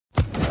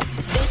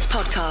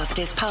podcast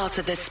is part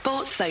of the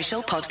Sports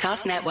Social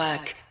Podcast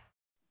Network.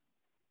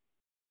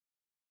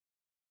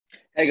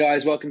 Hey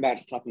guys, welcome back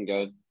to Tap and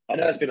Go. I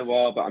know it's been a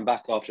while, but I'm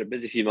back after a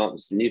busy few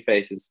months, some new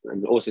faces,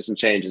 and also some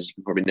changes you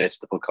can probably notice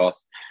the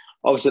podcast.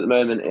 Obviously, at the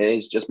moment, it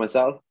is just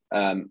myself.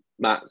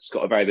 Matt's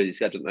got a very busy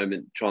schedule at the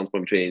moment,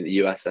 transporting between the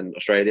US and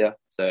Australia,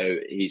 so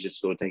he's just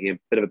sort of taking a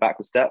bit of a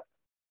backward step.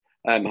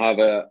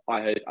 However,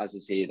 I hope, as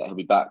is he, that he'll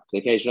be back for the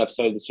occasional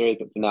episode of the series,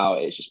 but for now,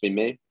 it's just been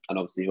me, and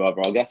obviously whoever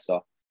our guests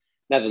are.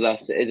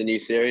 Nevertheless, it is a new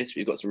series.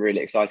 We've got some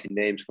really exciting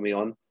names coming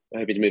on.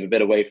 We're hoping to move a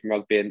bit away from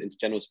rugby and into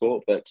general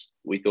sport, but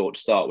we thought to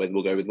start with,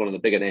 we'll go with one of the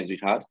bigger names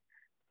we've had.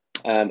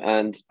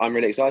 And I'm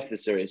really excited for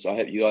this series, so I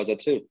hope you guys are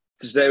too.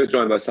 So today we're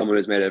joined by someone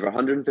who's made over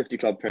 150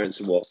 club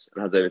appearances for Wasps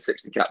and has over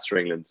 60 caps for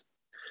England.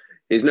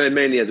 He's known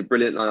mainly as a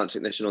brilliant line-out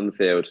technician on the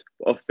field,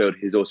 but off-field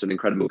he's also an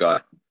incredible guy.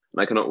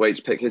 And I cannot wait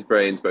to pick his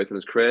brains both on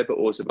his career, but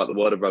also about the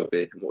world of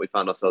rugby and what we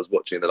found ourselves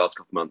watching in the last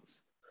couple of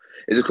months.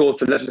 It's of course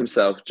the legend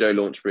himself, Joe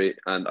Launchbury,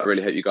 and I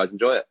really hope you guys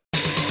enjoy it.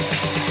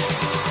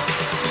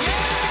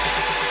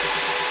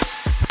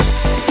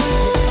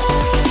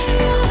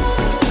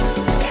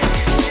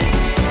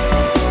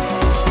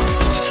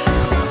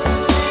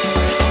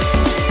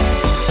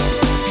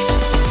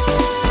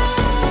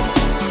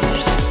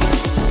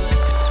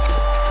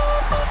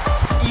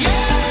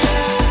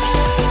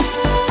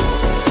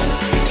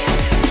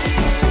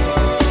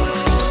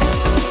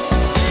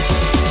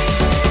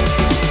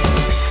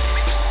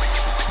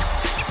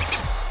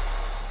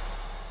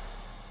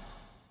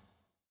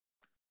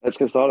 Let's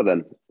get started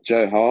then.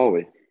 Joe, how are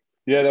we?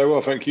 Yeah, very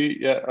well, thank you.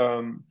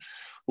 Yeah,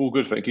 all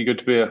good, thank you. Good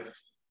to be here.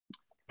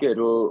 Good.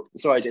 Well,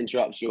 sorry to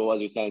interrupt you, as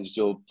you were saying, just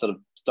you're sort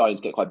of starting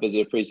to get quite busy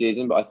with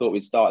pre-season, but I thought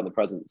we'd start in the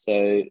present.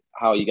 So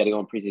how are you getting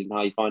on pre-season? How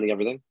are you finding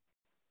everything?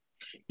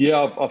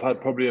 Yeah, I've had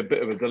probably a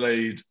bit of a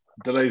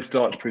delayed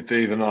start to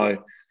pre-season.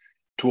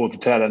 Towards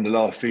the tail end of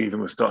last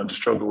season, was starting to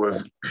struggle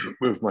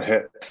with my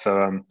hip.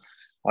 So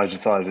I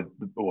decided,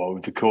 well,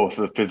 with the course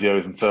of the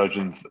physios and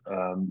surgeons,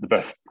 the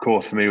best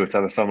course for me was to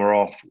have a summer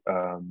off,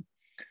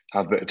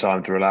 have a bit of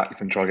time to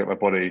relax and try and get my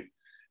body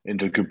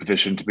into a good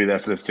position to be there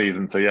for the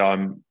season. So yeah,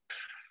 I'm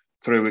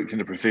 3 weeks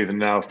into pre-season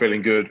now,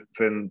 feeling good,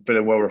 feeling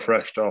well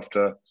refreshed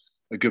after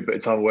a good bit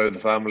of time away with the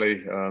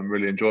family.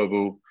 Really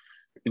enjoyable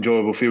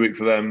few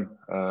weeks with them.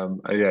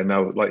 And yeah,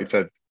 now, like you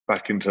said,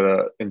 back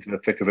into the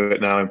thick of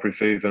it now in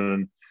pre-season,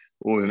 and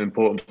always an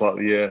important part of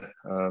the year.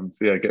 So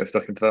yeah, get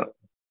stuck into that.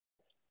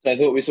 So I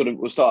thought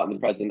we'll start in the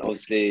present.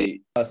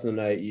 Obviously, personal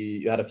note,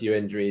 you had a few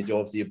injuries. You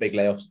obviously your big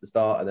layoffs at the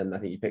start, and then I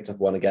think you picked up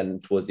one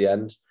again towards the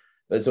end.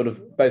 But sort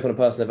of both on a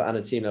personal level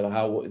and a team level,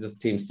 what were the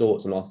team's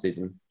thoughts on last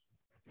season?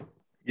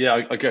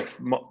 Yeah, I guess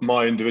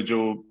my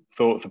individual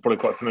thoughts are probably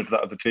quite similar to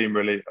that of the team,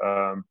 really.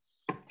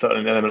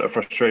 Certainly an element of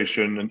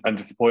frustration and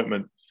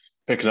disappointment,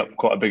 picking up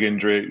quite a big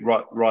injury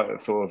right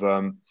at sort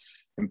of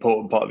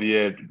important part of the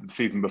year, the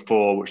season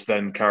before, which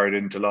then carried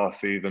into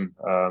last season.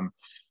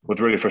 Was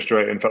really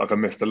frustrating. Felt like I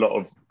missed a lot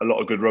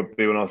of good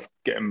rugby when I was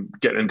getting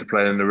into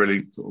playing, and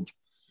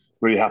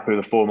really happy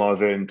with the form I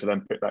was in. To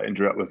then pick that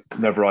injury up was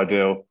never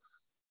ideal,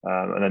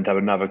 and then to have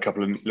another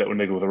couple of little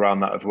niggles around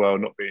that as well,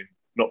 not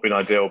being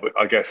ideal. But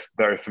I guess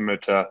very similar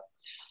to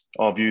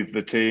our views of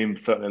the team.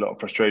 Certainly a lot of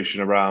frustration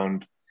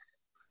around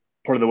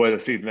probably the way the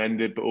season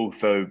ended, but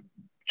also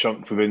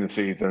chunks within the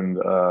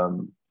season.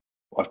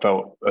 I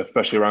felt,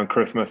 especially around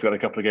Christmas, we had a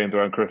couple of games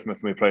around Christmas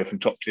and we played some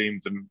top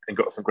teams and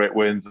got some great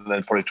wins. And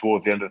then probably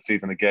towards the end of the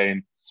season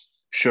again,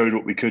 showed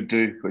what we could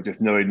do, but just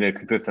nowhere near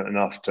consistent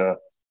enough to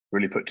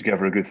really put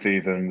together a good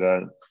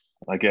season.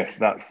 I guess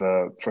that's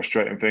a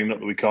frustrating thing. Not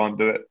that we can't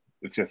do it.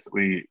 It's just that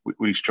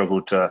we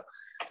struggled to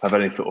have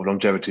any sort of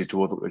longevity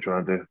towards what we're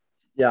trying to do.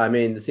 Yeah, I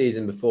mean, the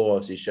season before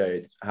obviously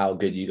showed how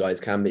good you guys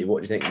can be.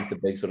 What do you think is the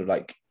big sort of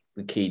like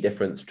the key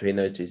difference between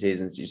those two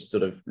seasons? You're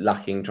sort of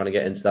lacking trying to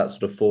get into that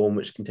sort of form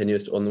which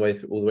continues all the way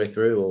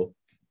through, or?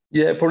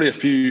 Yeah, probably a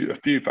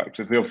few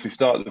factors. We obviously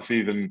started the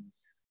season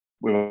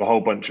with a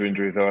whole bunch of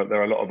injuries. There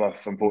are a lot of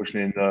us,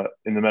 unfortunately,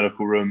 in the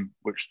medical room,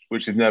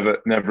 which is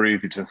never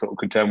easy to sort of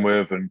contend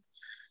with. And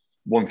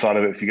one side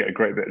of it is you get a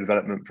great bit of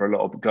development for a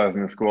lot of guys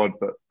in the squad,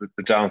 but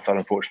the downside,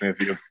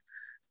 unfortunately, is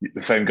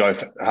the same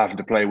guys having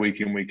to play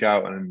week in, week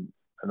out, and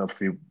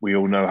obviously we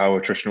all know how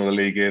attritional the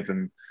league is,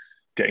 and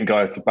getting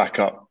guys to back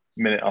up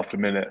minute after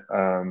minute,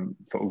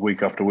 sort of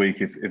week after week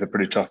is a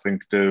pretty tough thing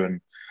to do, and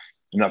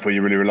that's where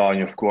you really rely on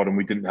your squad. And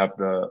we didn't have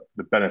the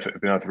benefit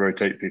of being able to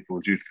rotate people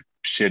due to the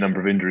sheer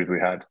number of injuries we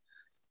had.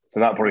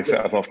 So that probably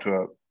set us off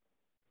to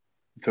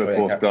a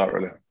poor start,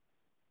 really.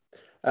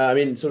 I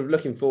mean, sort of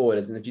looking forward,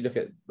 and if you look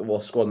at the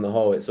Wasps squad on the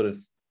whole, it's sort of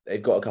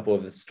they've got a couple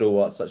of the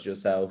stalwarts such as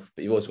yourself,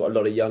 but you've also got a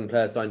lot of young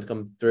players starting to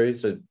come through.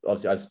 So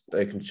obviously I've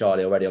spoken to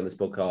Charlie already on this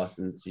podcast,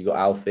 and so you've got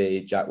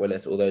Alfie, Jack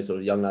Willis, all those sort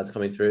of young lads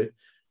coming through.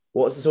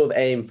 What's the sort of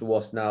aim for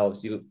Wasps now?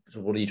 Obviously,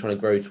 what are you trying to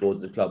grow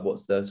towards the club?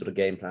 What's the sort of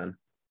game plan?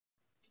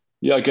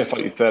 Yeah, I guess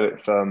like you said,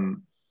 it's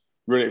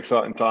really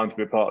exciting time to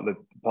be a part of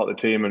the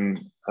team,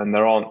 and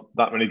there aren't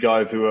that many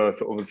guys who are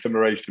sort of a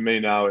similar age to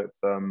me now.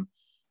 It's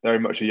very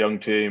much a young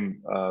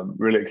team,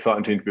 really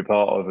exciting team to be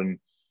part of, and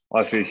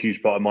I see a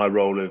huge part of my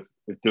role is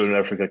doing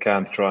everything I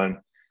can to try and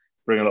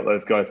bring a lot of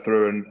those guys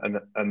through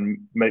and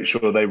make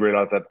sure they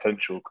realise their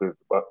potential, because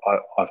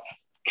I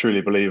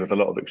truly believe there's a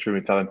lot of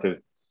extremely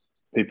talented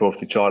people,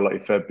 obviously Charlie, like you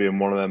said, being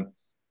one of them,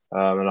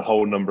 and a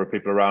whole number of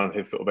people around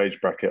his sort of age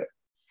bracket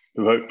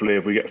who hopefully,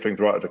 if we get things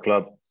right at the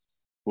club,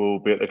 will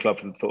be at the club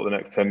for sort of the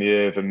next 10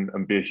 years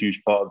and be a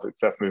huge part of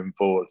success moving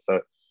forward.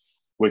 So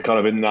we're kind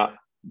of in that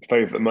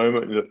phase at the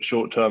moment.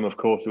 Short term, of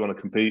course, we want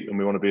to compete and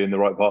we want to be in the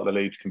right part of the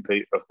league to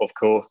compete, of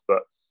course,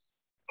 but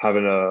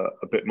having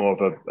a bit more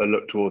of a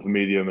look towards the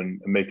medium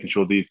and making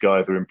sure these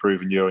guys are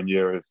improving year on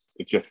year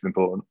is just as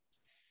important.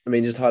 I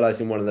mean, just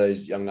highlighting one of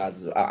those young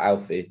lads,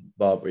 Alfie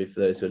Barbary, for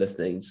those who are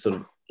listening, sort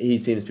of, he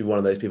seems to be one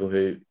of those people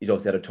who, he's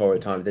obviously had a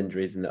torrid time with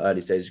injuries in the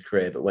early stages of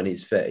career, but when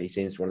he's fit, he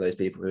seems to be one of those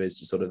people who is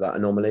just sort of that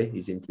anomaly.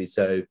 He seems to be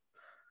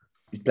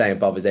he's playing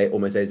above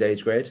almost his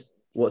age grade.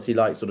 What's he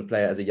like sort of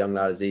play as a young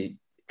lad? Can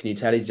you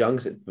tell he's young?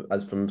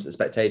 As from a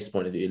spectator's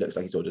point of view, he looks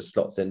like he sort of just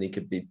slots in. He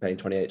could be playing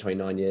 28,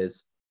 29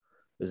 years.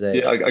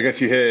 Yeah, I guess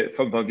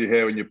sometimes you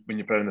hear when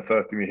you're playing the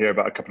first team, you hear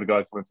about a couple of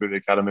guys coming through the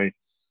academy.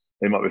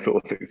 They might be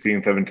sort of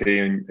 16,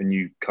 17, and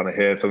you kind of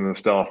hear some of the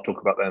staff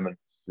talk about them.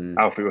 And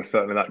Alfie was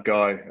certainly that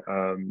guy.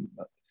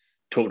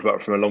 Talked about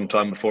it from a long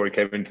time before he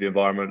came into the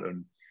environment,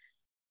 and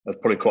there's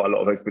probably quite a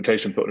lot of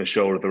expectation put on his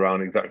shoulders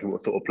around exactly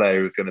what sort of player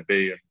he was going to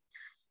be.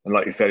 And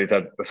like you said, he's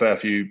had a fair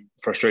few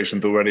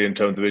frustrations already in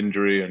terms of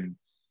injury and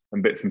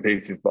bits and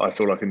pieces. But I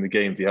feel like in the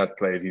games he has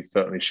played, he's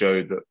certainly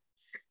showed that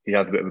he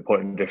has a bit of a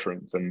point of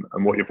difference. And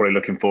what you're probably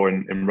looking for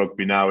in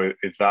rugby now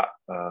is that.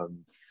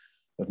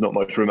 There's not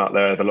much room out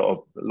there. There's a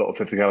lot of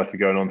physicality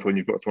going on. So when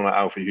you've got someone like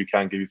Alfie who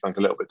can give you something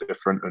a little bit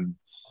different and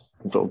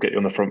sort of get you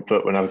on the front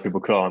foot when other people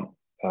can't,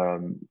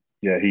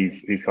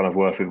 he's kind of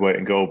worth his weight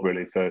in gold,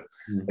 really. So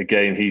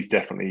again, he's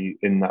definitely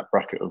in that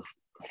bracket of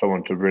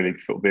someone to really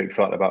sort of be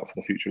excited about for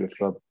the future of this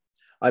club.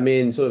 I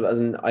mean, sort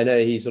of, I know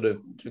he sort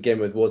of to begin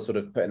with was sort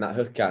of put in that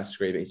hook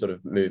category, but he sort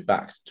of moved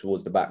back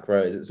towards the back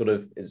row.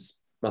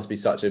 Must be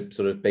such a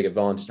sort of big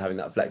advantage having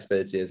that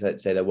flexibility, as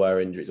say there were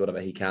injuries, whatever,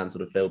 he can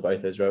sort of fill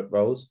both those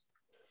roles.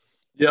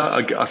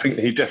 Yeah, I think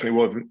he definitely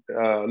was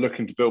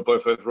looking to build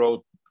both those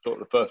roles. Sort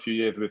of the first few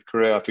years of his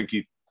career, I think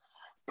he's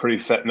pretty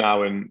set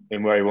now in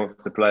where he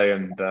wants to play,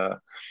 and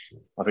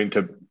I think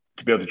to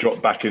be able to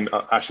drop back in.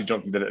 Ashley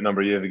Johnson did it a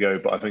number of years ago,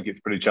 but I think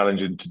it's pretty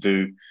challenging to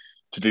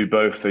do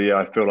both. So yeah,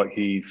 I feel like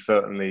he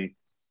certainly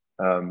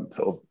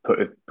sort of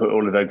put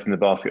all his eggs in the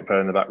basket,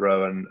 playing in the back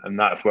row, and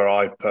that's where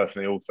I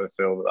personally also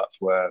feel that's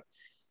where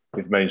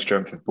his main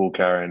strength is ball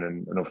carrying,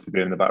 and obviously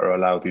being in the back row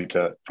allows you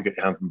to get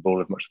your hands on the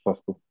ball as much as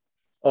possible.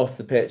 Off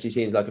the pitch, he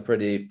seems like a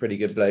pretty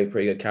good bloke,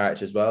 pretty good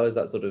character as well. Is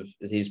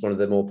he one of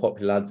the more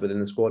popular lads within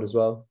the squad as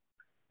well?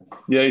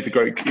 Yeah, he's a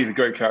great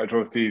character.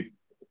 Obviously,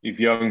 he's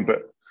young,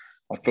 but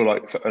I feel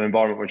like an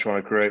environment we're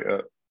trying to create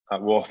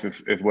at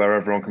Wasps is where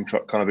everyone can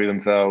kind of be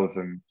themselves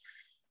and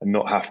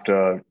not have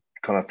to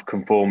kind of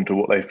conform to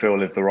what they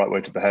feel is the right way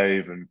to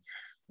behave. And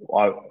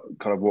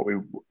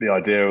the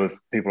idea was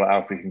people like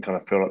Alfie can kind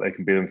of feel like they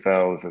can be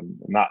themselves, and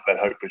that then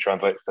hopefully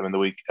translates them at the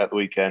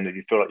weekend. If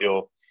you feel like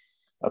you're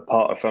a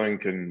part of something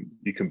and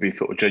you can be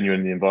sort of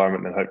genuine in the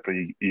environment, then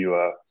hopefully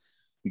you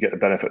get the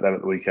benefit there at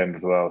the weekend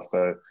as well.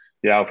 So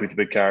yeah, Alfie's a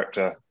big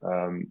character.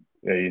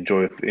 He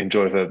enjoys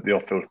the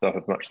off-field stuff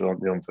as much as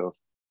the on-field.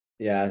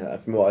 Yeah,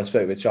 from what I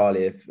spoke with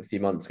Charlie a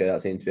few months ago,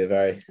 that seemed to be a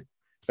very,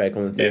 very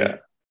common thing.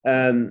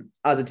 Yeah.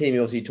 As a team,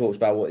 you obviously talked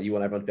about what you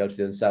want everyone to be able to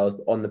do themselves,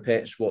 but on the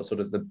pitch, what sort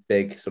of the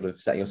big sort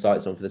of setting your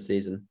sights on for the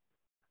season?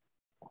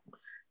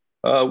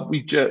 I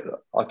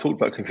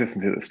talked about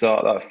consistency at the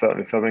start. That's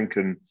certainly something,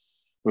 and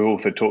we've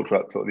also talked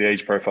about sort of the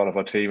age profile of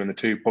our team, and the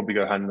two probably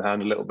go hand in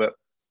hand a little bit.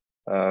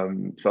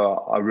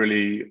 So I'm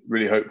really,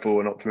 really hopeful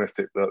and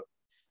optimistic that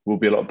we'll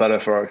be a lot better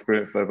for our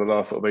experience over the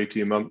last sort of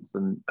 18 months.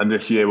 And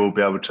this year we'll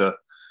be able to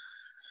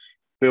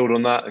build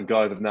on that. And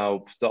guys have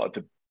now started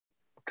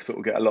to sort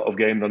of get a lot of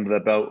games under their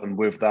belt. And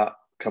with that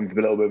comes a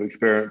little bit of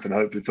experience. And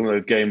hopefully some of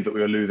those games that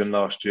we were losing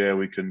last year,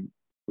 we can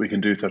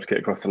do stuff to get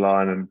across the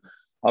line. And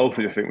I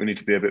also just think we need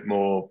to be a bit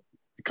more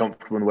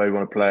comfortable in the way we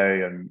want to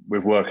play, and we're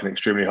working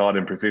extremely hard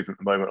in pre-season at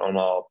the moment on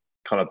our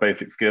kind of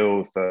basic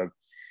skills. So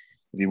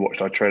if you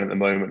watch our training at the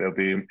moment, it'll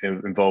be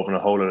involving a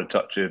whole lot of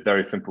touches,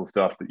 very simple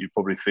stuff that you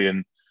probably see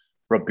in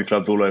rugby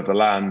clubs all over the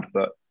land,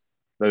 but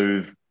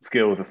those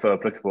skills are so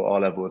applicable at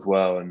our level as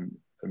well, and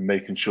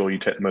making sure you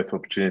take the most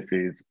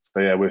opportunities.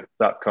 So yeah,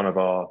 that's kind of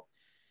our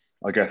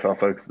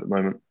focus at the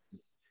moment.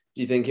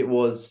 Do you think it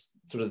was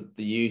sort of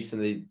the youth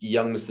and the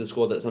youngness of the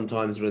squad that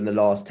sometimes were in the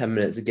last 10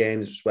 minutes of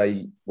games, just where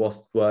you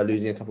were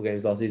losing a couple of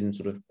games last season,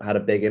 sort of had a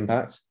big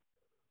impact?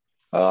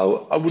 I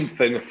wouldn't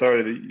say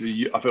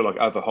necessarily. I feel like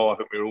as a whole, I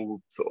think we're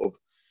all sort of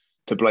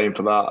to blame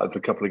for that. There's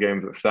a couple of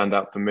games that stand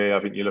out for me. I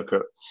think you look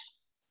at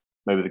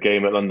maybe the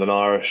game at London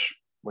Irish,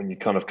 when you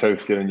kind of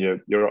coasted and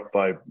you're up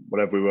by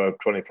whatever we were,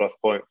 20 plus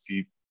points.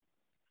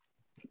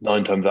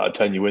 9 times out of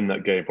 10 you win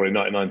that game. Probably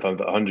 99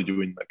 times out of 100 you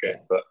win that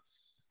game. But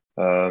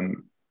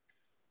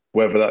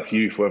whether that's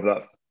youth, whether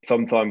that's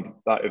sometimes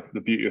that is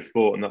the beauty of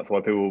sport, and that's why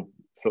people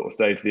sort of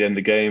stay to the end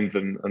of games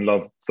and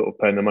love sort of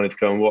paying the money to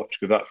go and watch,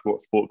 because that's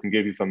what sport can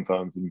give you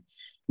sometimes. And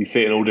you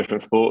see it in all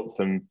different sports.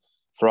 And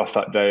for us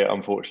that day,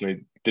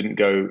 unfortunately, didn't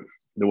go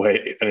the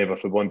way any of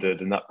us had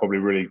wanted. And that probably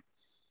really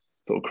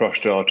sort of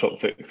crushed our top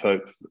six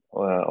hopes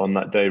on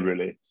that day,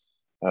 really.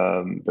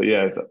 But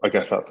yeah, I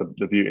guess that's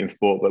the beauty in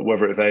sport. But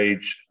whether it's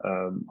age,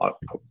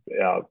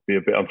 it'd be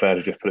a bit unfair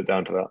to just put it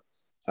down to that.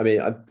 I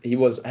mean, he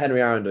was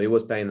Henry Arundel. He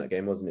was playing that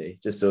game, wasn't he?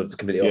 Just sort of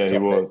completely off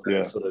topic. He was,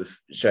 yeah. Sort of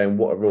showing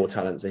what a raw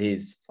talent. So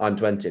I'm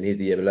 20 and he's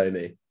the year below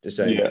me. Just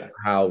showing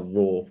how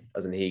raw,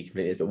 as in he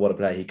completely is, but what a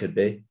player he could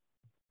be.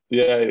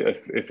 Yeah,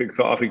 it's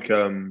exciting. I think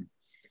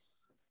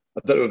I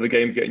don't know if the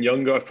game's getting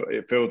younger.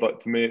 It feels like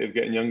to me it's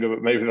getting younger,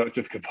 but maybe that's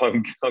just because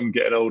I'm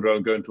getting older.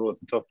 I'm going towards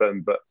the top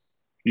end. But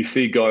you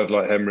see guys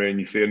like Henry, and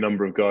you see a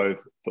number of guys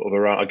sort of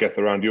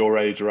around your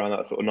age, around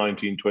that sort of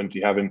 19, 20,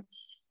 having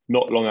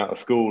not long out of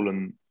school,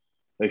 and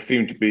they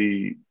seem to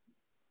be,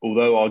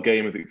 although our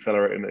game is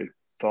accelerating at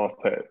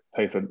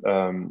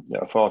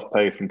a fast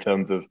pace in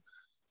terms of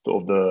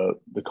sort of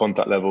the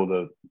contact level,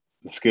 the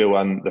skill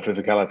and the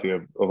physicality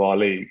of our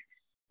league.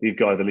 These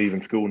guys are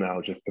leaving school now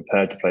just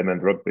prepared to play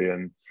men's rugby,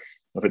 and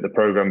I think the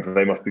programs that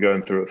they must be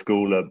going through at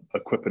school are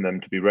equipping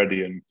them to be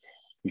ready. And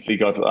you see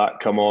guys like that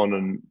come on,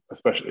 and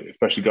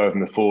especially guys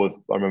in the forwards.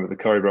 I remember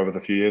the Curry brothers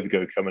a few years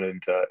ago coming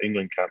into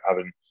England camp,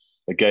 having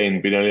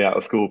again been only out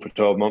of school for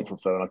 12 months or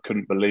so, and I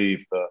couldn't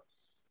believe the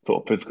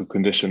sort of physical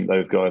condition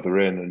those guys are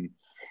in. And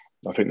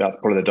I think that's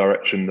probably the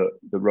direction that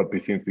the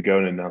rugby seems to be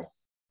going in now.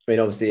 I mean,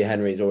 obviously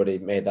Henry's already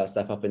made that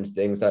step up into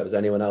things. So was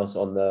anyone else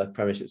on the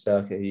Premiership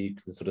circuit who you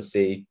can sort of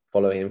see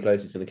following him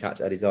closely, who's going to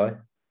catch Eddie's eye?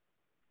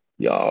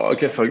 Yeah, I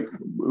guess we've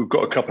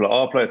got a couple of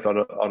our players.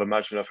 I'd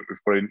imagine. I think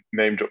we've probably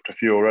name dropped a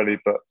few already,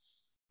 but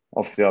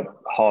obviously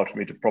hard for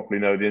me to properly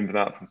know the ins and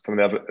outs of some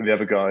of the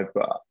other guys.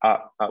 But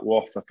at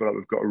Wasps, I feel like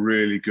we've got a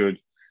really good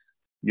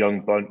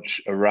young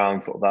bunch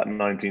around sort of that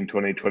 19,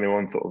 20,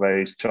 21 sort of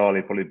age.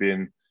 Charlie probably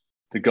being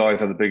the guys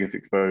have the biggest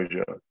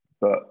exposure,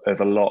 but there's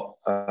a lot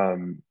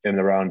in and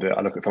around it.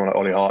 I look at someone like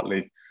Ollie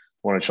Hartley,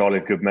 one of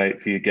Charlie's good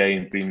mates. He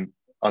again been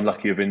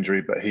unlucky of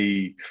injury, but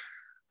he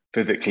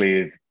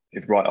physically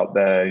is right up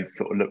there. He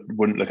sort of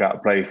wouldn't look out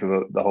of place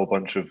with the whole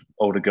bunch of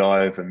older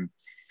guys. And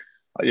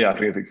yeah, I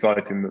think it's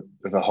exciting that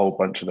there's a whole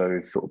bunch of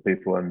those sort of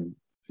people. And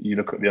you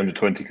look at the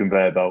under-20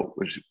 conveyor belt,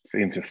 which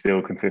seems to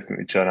still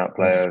consistently churn out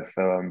players.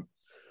 So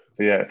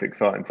yeah, it's an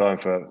exciting time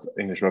for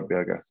English rugby,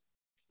 I guess.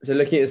 So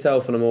looking at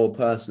yourself on a more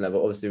personal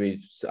level, obviously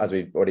as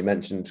we've already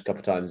mentioned a couple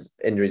of times,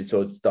 injuries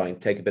sort of starting to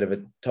take a bit of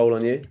a toll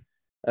on you.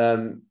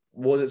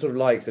 What was it sort of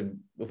like? So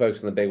we'll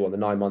focus on the big one, the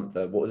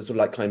 9-monther. What was it sort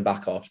of like coming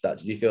back after that?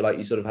 Did you feel like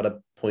you sort of had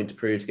a point to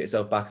prove to get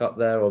yourself back up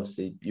there?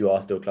 Obviously, you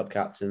are still club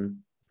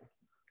captain.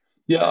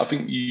 Yeah, I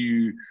think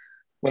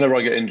whenever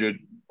I get injured,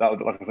 that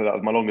was, like I said, that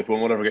was my longest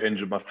one. Whenever I get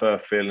injured, my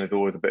first feeling is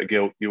always a bit of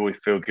guilt. You always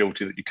feel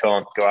guilty that you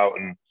can't go out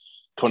and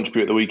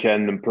contribute at the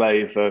weekend and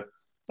play. So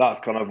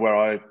that's kind of where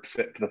I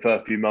sit for the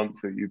first few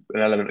months, an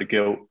element of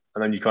guilt.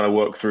 And then you kind of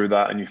work through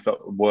that and you start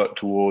to work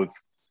towards,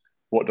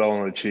 what do I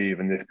want to achieve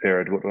in this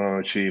period? What do I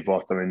want to achieve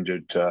whilst I'm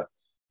injured to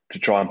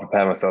try and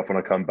prepare myself when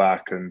I come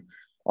back? And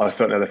I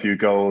certainly had a few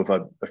goals,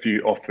 a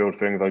few off-field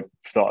things. I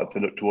started to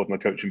look towards my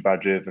coaching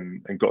badges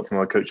and got some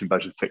of my coaching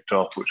badges ticked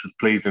off, which was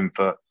pleasing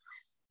for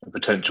a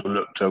potential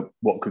look to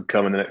what could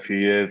come in the next few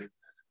years.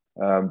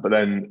 But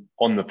then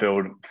on the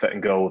field,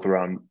 setting goals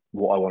around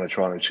what I want to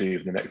try and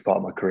achieve in the next part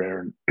of my career.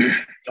 And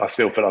I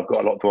still feel I've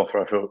got a lot to offer.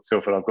 I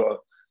still feel I've got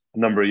a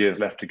number of years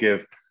left to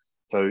give.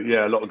 So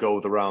yeah, a lot of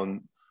goals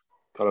around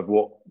kind of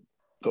what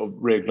sort of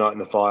reigniting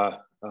the fire,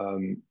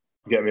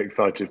 getting me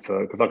excited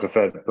for, because like I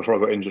said, before I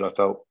got injured, I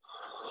felt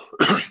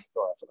like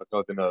I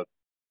was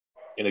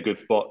in a good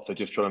spot. So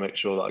just trying to make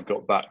sure that I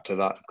got back to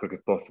that as quick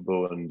as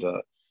possible. And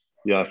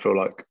yeah, I feel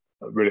like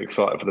I'm really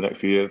excited for the next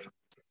few years.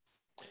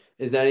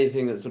 Is there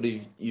anything that sort of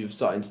you've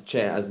started to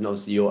change, as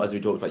obviously as we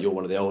talked about, you're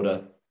one of the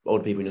older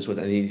people in your sports,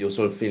 and you're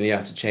sort of feeling you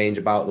have to change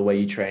about the way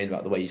you train,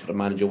 about the way you sort of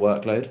manage your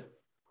workload?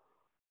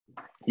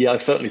 Yeah, I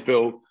certainly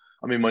feel,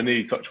 I mean, my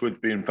knee, touch wood's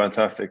been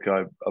fantastic.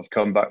 I've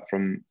come back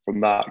from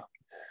that,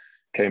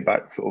 came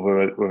back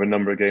sort of with a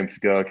number of games to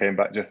go. I came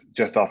back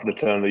just after the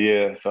turn of the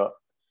year. So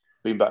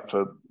been back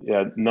for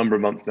a number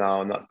of months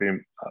now, and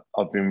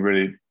I've been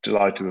really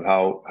delighted with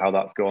how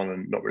that's gone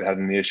and not really had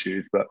any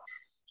issues. But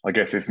I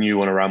guess this new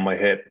one around my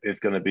hip is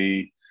going to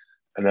be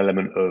an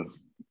element of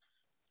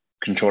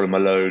controlling my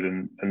load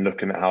and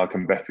looking at how I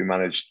can best be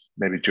managed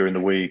maybe during the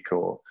week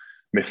or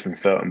missing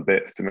certain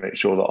bits to make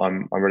sure that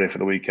I'm ready for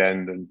the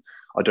weekend. And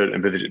I don't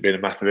envisage it being a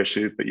massive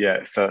issue, but yeah,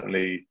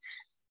 certainly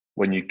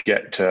when you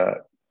get to,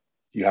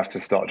 you have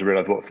to start to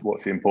realise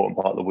what's the important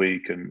part of the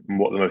week and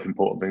what the most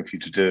important thing for you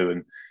to do.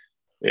 And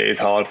it is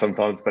hard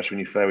sometimes, especially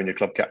when you're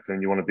club captain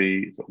and you want to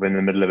be sort of in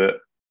the middle of it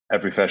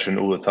every session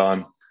all the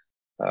time.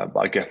 But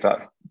I guess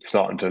that's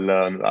starting to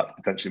learn that's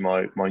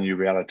potentially my new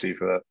reality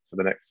for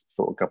the next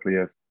sort of couple of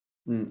years.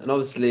 And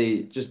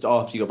obviously, just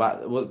after you got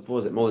back, what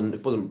was it?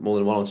 It wasn't more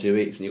than 1 or 2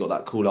 weeks when you got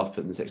that call up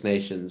in the Six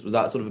Nations. Was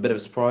that sort of a bit of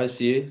a surprise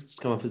for you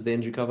to come up as the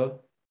injury cover?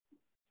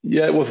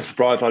 Yeah, it was a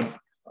surprise.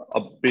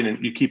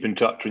 you keep in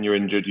touch when you're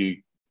injured.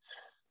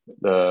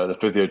 The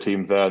physio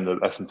teams there and the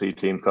S&C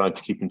teams kind of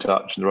to keep in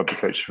touch, and the rugby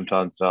coaches from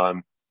time to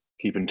time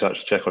keep in touch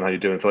to check on how you're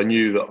doing. So I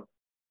knew that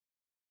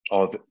I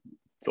was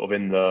sort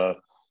of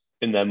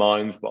in their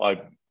minds, but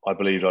I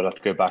believed I'd have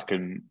to go back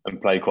and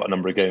play quite a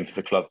number of games for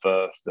the club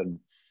first.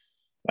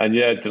 And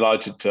yeah,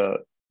 delighted to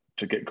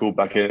get called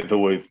back in. It's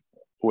always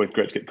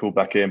great to get called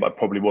back in, but I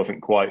probably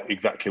wasn't quite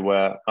exactly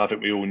where. I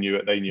think we all knew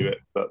it, they knew it,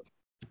 but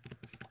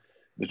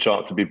the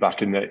chance to be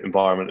back in that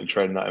environment and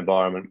train in that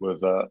environment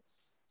was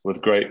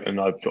great. And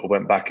I sort of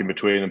went back in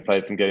between and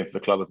played some games for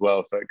the club as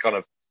well. So it kind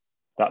of,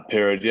 that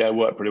period, yeah,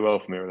 worked pretty well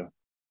for me, really.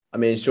 I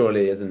mean,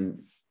 surely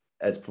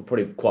it's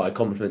probably quite a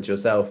compliment to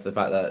yourself, the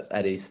fact that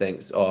Eddie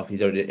thinks,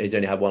 he's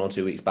only had 1 or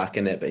 2 weeks back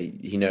in it, but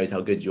he knows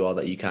how good you are,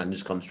 that you can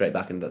just come straight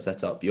back into that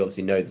setup. You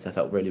obviously know the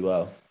setup really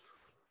well.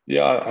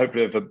 Yeah,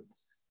 hopefully there's an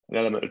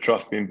element of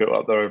trust being built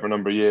up there over a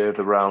number of years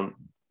around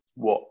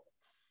what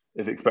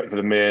is expected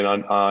of me, and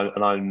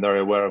I'm very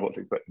aware of what's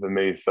expected of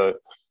me. So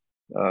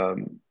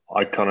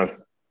I kind of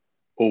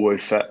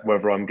always set,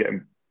 whether I'm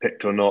getting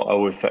picked or not, I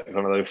always set kind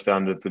of those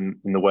standards in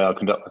the way I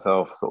conduct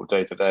myself sort of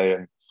day to day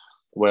and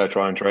the way I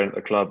try and train at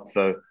the club.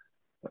 So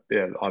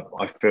yeah,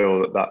 I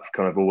feel that that's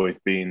kind of always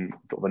been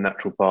sort of a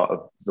natural part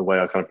of the way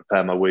I kind of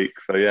prepare my week.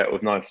 So yeah, it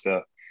was nice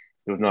to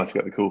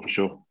get the call for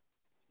sure.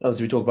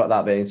 Obviously, we talk about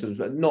that being sort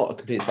of not a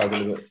complete surprise,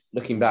 but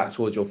looking back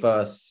towards your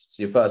first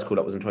call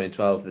up was in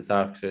 2012 for the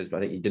South Africa Series, but I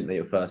think you didn't make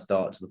your first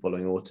start to the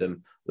following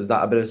autumn. Was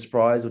that a bit of a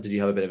surprise, or did you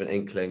have a bit of an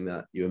inkling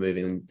that you were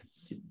moving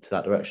to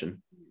that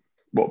direction?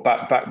 What,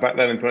 back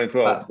then in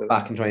 2012?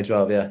 Back in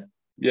 2012, yeah.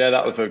 Yeah,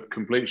 that was a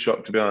complete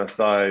shock, to be honest.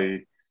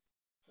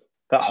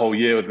 That whole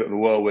year was a bit of a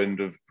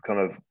whirlwind of kind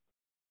of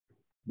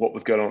what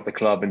was going on at the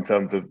club in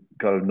terms of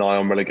kind of nigh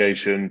on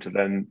relegation, to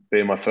then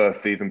being my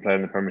first season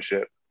playing the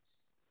Premiership,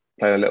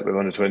 playing a little bit of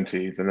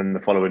under-20s, and then the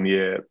following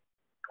year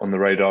on the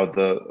radar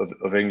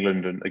of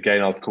England. And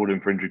again, I was called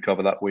in for injury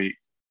cover that week.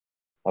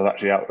 I was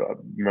actually out, I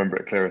remember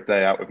it clear as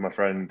day, out with my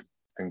friend,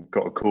 and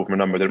got a call from a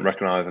number I didn't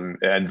recognise, and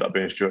it ended up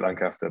being Stuart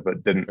Lancaster,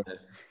 but didn't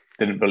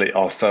believe. I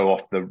was so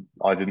off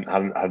I hadn't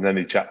had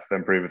any chat to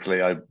them previously.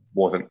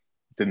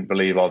 Didn't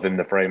believe I was in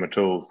the frame at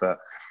all. So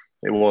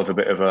it was a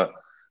bit of a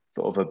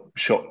sort of a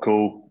shock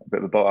call, a bit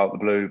of a bolt out of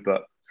the blue.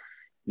 But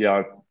yeah,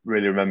 I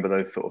really remember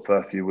those sort of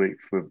first few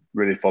weeks with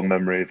really fond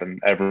memories. And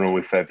everyone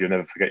always said, you'll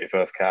never forget your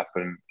first cap.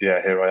 And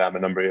yeah, here I am a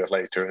number of years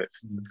later, and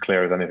it's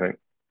clear as anything.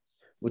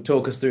 Well,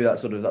 talk us through that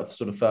sort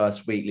of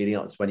first week leading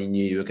up to when you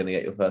knew you were going to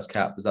get your first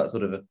cap. Was that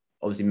sort of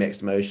obviously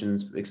mixed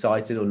emotions,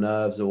 excited or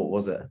nerves, or what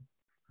was it?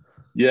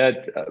 Yeah,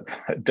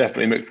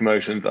 definitely mixed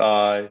emotions.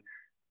 I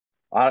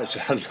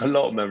actually had a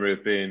lot of memory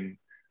of being,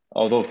 I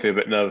was obviously a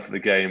bit nervous for the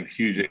game,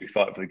 hugely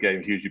excited for the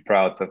game, hugely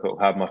proud to sort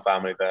of have my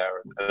family there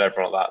and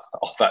everyone like that. I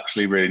was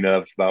actually really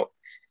nervous about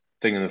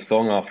singing the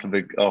song after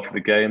the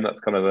game.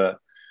 That's kind of a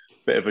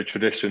bit of a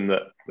tradition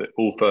that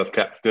all first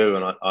caps do,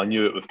 and I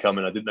knew it was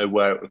coming. I didn't know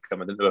where it was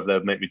coming. I didn't know if they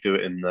would make me do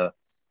it in the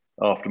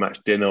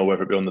after-match dinner, or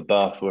whether it be on the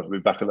bus, or whether it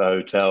be back at the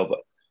hotel. But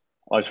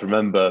I just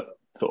remember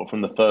sort of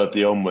from the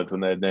Thursday onwards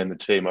when they had named the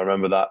team, I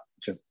remember that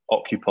just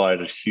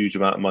occupied a huge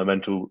amount of my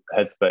mental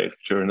headspace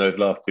during those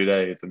last 2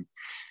 days. And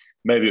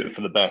maybe it was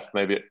for the best.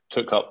 Maybe it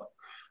took up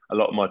a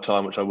lot of my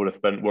time, which I would have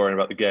spent worrying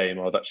about the game.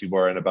 I was actually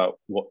worrying about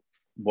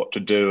what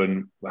to do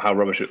and how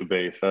rubbish it would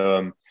be.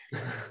 So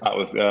that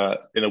was,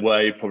 in a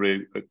way,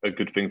 probably a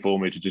good thing for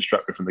me to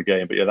distract me from the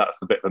game. But yeah, that's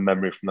a bit of a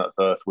memory from that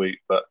first week.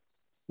 But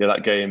yeah,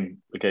 that game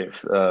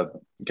against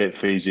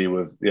Fiji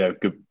was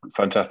good,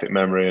 fantastic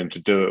memory, and to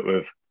do it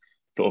with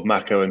sort of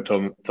Mako and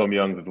Tom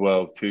Young as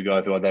well, two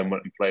guys who I then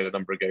went and played a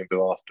number of games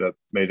with after,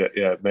 made it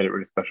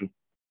really special.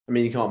 I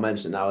mean, you can't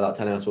mention it now without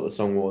telling us what the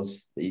song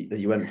was that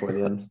you went for in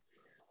the end.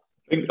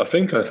 I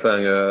think I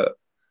sang.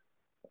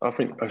 I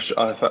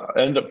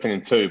ended up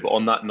singing two, but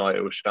on that night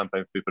it was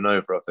Champagne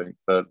Supernova. I think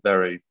so.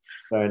 Very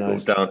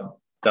nice. Down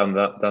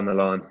the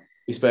line.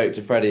 We spoke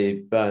to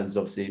Freddie Burns.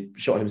 Obviously,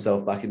 shot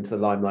himself back into the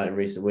limelight in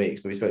recent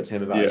weeks, but we spoke to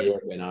him about a year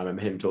ago. And I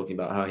remember him talking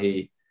about how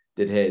he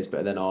did his,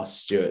 but then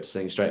asked Stuart to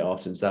sing straight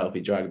after himself. He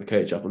dragged the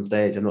coach up on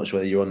stage. I'm not sure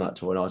whether you were on that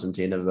tour in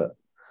Argentina, but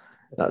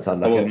that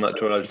sounded like I wasn't on that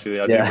tour in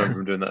Argentina. I do remember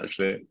him doing that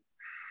actually.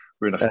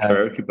 We were in like a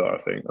karaoke bar,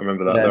 I think. I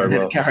remember that very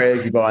well.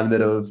 Karaoke bar in the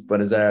middle of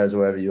Buenos Aires or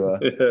wherever you were.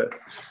 Yeah,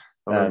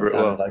 I remember it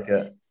well. Like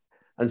it.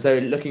 And so,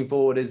 looking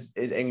forward, is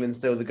England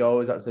still the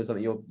goal? Is that still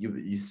something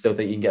you still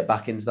think you can get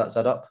back into that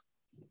setup?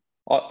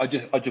 I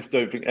just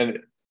don't think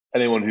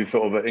anyone who's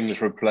sort of an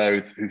English rugby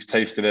player who's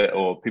tasted it,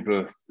 or people who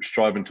are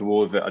striving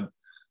towards it,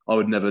 I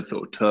would never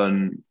sort of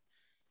turn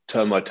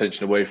my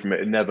attention away from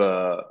it.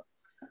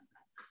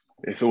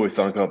 It's always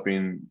something I've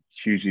been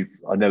hugely.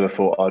 I never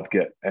thought I'd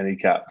get any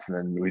caps, and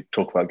then we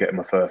talk about getting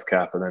my first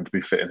cap, and then to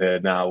be sitting here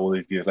now, all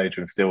these years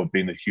later, and still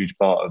being a huge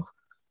part of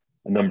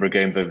a number of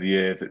games over the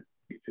years. It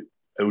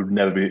would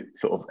never be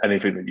sort of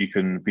anything that you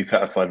can be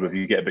satisfied with.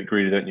 You get a bit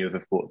greedy, don't you, as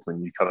a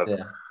sportsman? You kind of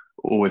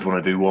always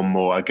want to do one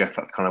more. I guess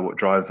that's kind of what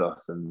drives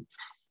us, and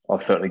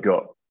I've certainly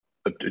got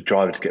a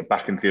drive to get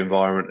back into the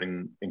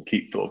environment and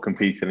keep sort of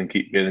competing and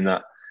keep being in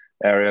that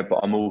area. But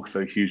I'm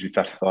also hugely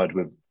satisfied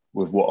with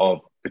what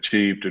I've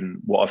achieved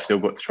and what I've still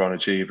got to try and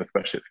achieve,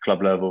 especially at the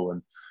club level.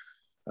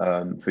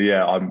 And so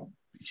yeah, I'm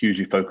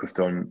hugely focused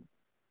on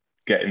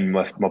getting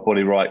my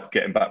body right,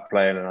 getting back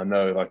playing, and I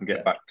know if I can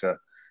get back to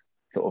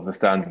sort of the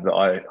standard that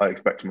I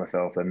expect of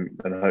myself, and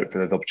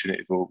hopefully those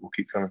opportunities will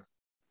keep coming.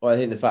 Well, I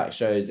think the fact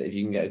shows that if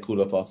you can get a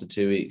call up after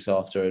 2 weeks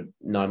after a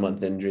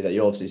 9-month injury, that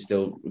you're obviously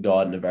still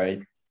regarding a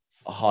very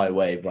high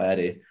wave by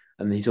Eddie.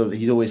 And he's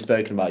always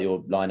spoken about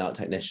your line-out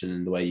technician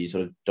and the way you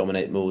sort of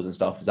dominate mauls and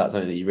stuff. Is that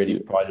something that you really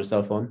pride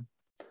yourself on?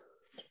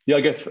 Yeah,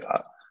 I guess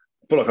I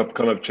feel like I've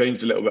kind of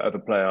changed a little bit as a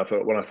player. I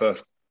thought when I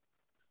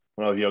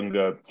was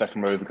younger,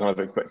 second rows, I kind of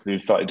expected to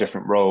do slightly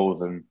different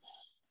roles, and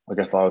I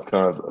guess I was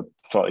kind of a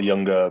slightly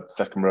younger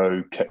second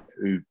row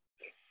who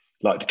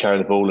liked to carry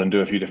the ball and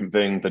do a few different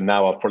things. And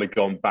now I've probably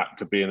gone back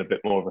to being a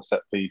bit more of a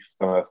set piece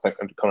kind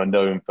of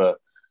known for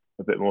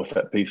a bit more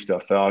set piece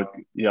stuff. So I've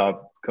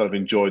kind of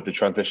enjoyed the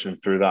transition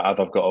through that as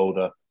I've got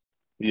older.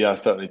 Yeah, I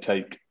certainly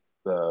take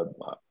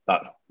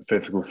that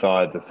physical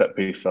side, the set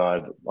piece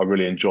side. I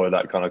really enjoy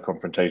that kind of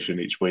confrontation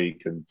each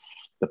week and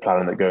the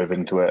planning that goes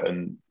into it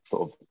and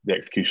sort of the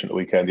execution at the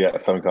weekend. Yeah,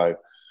 that's something I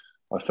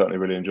certainly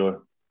really enjoy.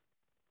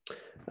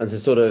 And so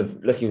sort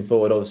of looking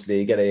forward,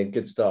 obviously getting a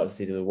good start to the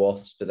season with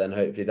Wasps, but then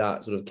hopefully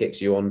that sort of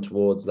kicks you on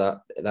towards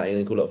that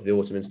England call up for the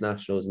autumn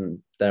internationals and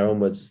there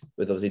onwards,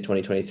 with obviously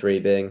 2023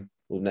 being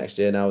next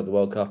year now with the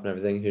World Cup and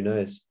everything. Who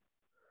knows?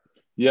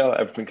 Yeah,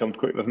 everything comes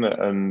quick, doesn't it?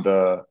 And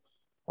I've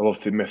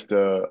obviously missed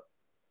a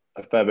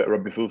fair bit of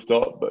rugby full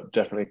stop, but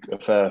definitely a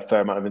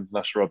fair amount of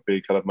international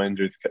rugby. Kind of my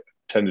injuries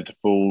tended to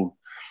fall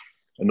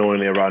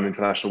annoyingly around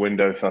international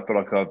window, so I feel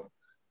like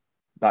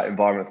that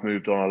environment's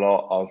moved on a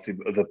lot. Obviously,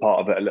 as a part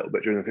of it a little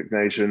bit during the Six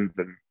Nations,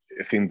 and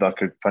it seems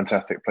like a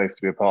fantastic place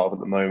to be a part of at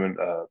the moment.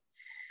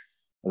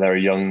 They're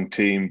a young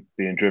team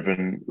being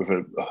driven with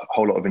a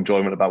whole lot of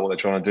enjoyment about what they're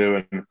trying to do,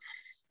 and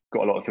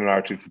got a lot of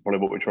similarities to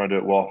probably what we're trying to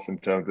do at Wasps in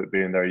terms of it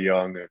being very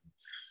young.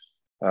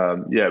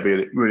 And it'd be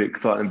a really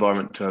exciting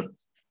environment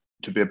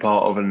to be a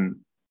part of, and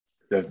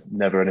there's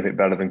never anything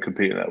better than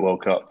competing at the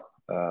World Cup.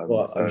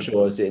 Well, I'm sure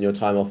obviously in your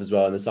time off as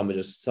well, and the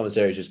summer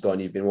series just gone,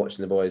 you've been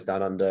watching the boys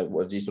down under.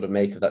 What do you sort of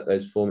make of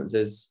those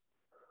performances?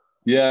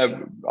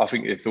 Yeah, I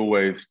think it's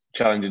always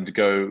challenging to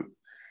go.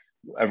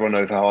 Everyone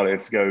knows how hard it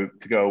is to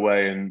go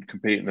away and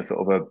compete in a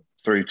sort of a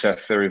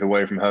 3-test series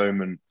away from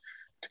home, and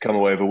to come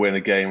away with a win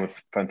again was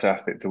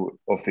fantastic. To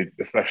obviously,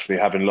 especially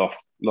having lost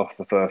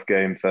the first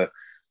game, so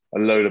a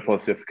load of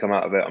positives to come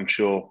out of it, I'm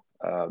sure,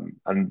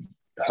 and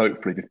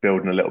hopefully just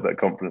building a little bit of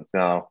confidence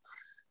now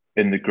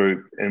in the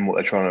group, in what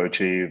they're trying to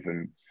achieve.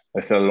 And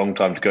there's still a long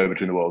time to go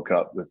between the World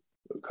Cup, with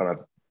kind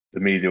of the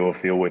media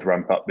obviously always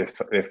ramp up this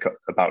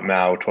about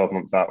now, 12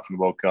 months out from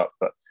the World Cup.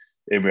 But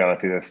in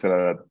reality, there's still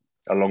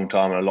a long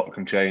time and a lot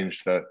can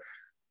change. So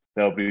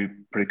they'll be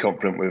pretty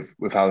confident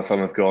with how the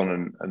summer's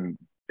gone and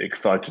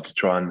excited to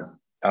try and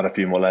add a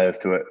few more layers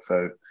to it.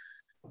 So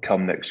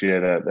come next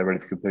year, they're ready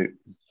to compete.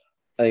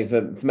 I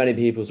think for many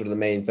people, sort of the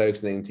main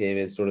focusing team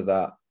is sort of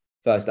that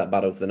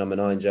battle for the number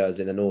 9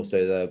 jersey, and then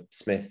also the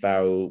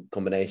Smith-Farrell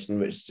combination,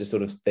 which just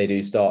sort of they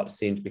do start to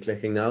seem to be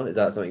clicking now. Is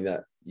that something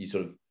that you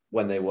sort of,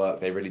 when they work,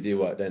 they really do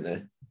work, don't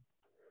they?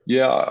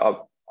 Yeah,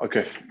 I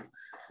guess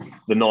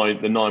the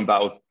nine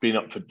battles been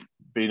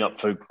up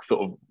for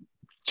sort of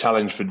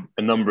challenge for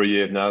a number of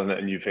years now, isn't it?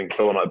 And you think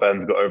someone like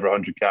Ben's got over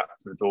 100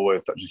 caps, and it's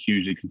always such a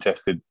hugely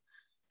contested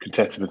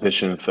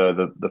position. So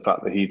the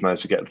fact that he's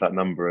managed to get to that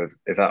number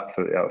is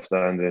absolutely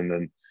outstanding,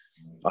 and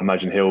I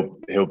imagine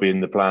he'll be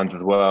in the plans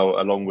as well,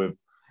 along with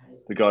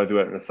the guys who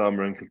went in the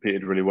summer and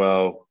competed really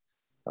well.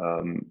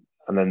 And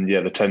then the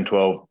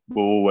 10-12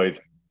 will always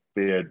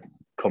be a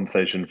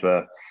conversation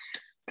for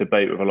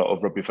debate with a lot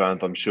of rugby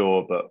fans, I'm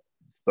sure.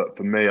 But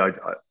for me,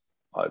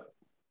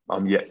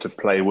 I'm yet to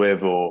play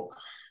with or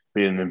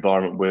be in an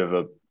environment with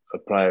a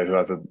player who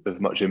has as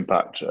much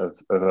impact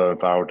as Owen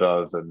Farrell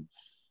does, and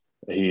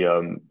he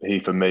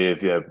for me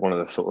is one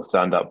of the sort of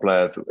standout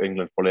players that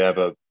England's probably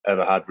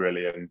ever had,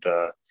 really. And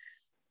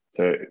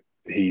so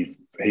he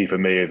for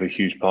me is a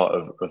huge part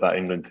of that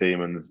England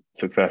team and the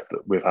success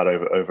that we've had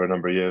over a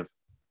number of years.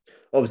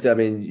 Obviously, I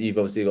mean, you've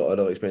obviously got a lot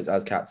of experience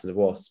as captain of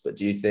Wasps, but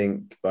do you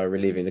think by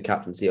relieving the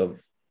captaincy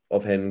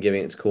of him,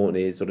 giving it to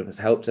Courtney, sort of has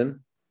helped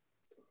him?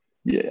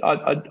 Yeah,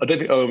 I don't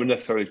think Owen would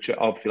necessarily.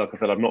 Obviously, like I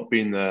said, I've not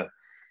been there,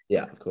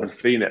 of course, and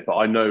seen it, but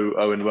I know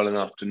Owen well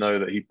enough to know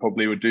that he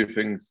probably would do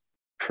things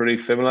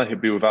pretty similar. He'd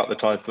be without the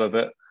title of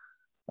it,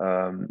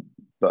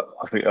 but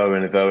I think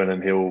Owen is Owen,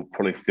 and he'll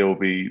probably still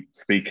be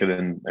speaking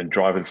and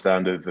driving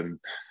standards and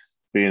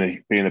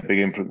being a big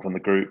influence on the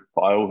group.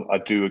 But I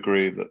do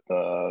agree that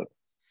the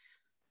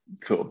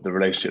sort of the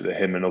relationship that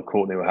him and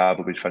Courtney will have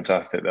will be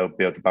fantastic. They'll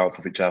be able to bounce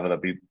off each other.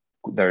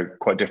 They're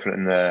quite different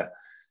in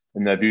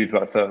their views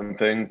about certain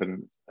things,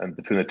 and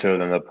between the two of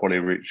them, they'll probably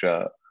reach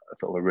a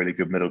sort of a really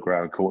good middle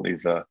ground.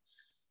 Courtney's a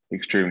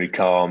extremely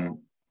calm,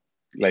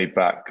 laid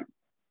back,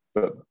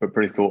 but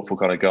pretty thoughtful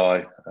kind of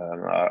guy.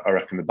 I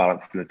reckon the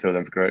balance between the two of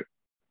them is great.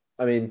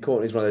 I mean,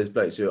 Courtney's one of those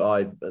blokes who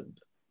I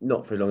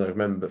not for as long as I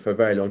remember, but for a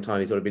very long time,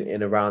 he's sort of been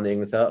in around the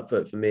England setup.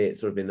 But for me, it's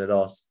sort of been the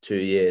last 2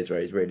 years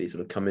where he's really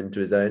sort of come into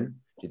his own.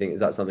 Do you think is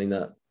that something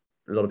that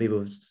a lot of people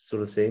have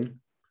sort of seen?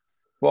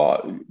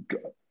 Well,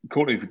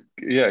 Courtney's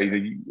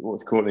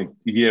what's Courtney,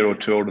 a year or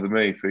two older than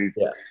me, so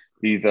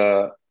he's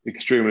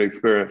extremely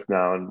experienced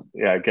now, and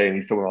again,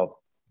 he's someone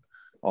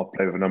I've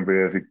played with a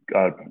number of years.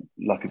 I'm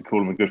lucky to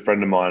call him a good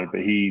friend of mine,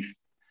 but he's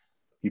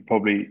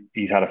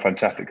had a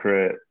fantastic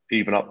career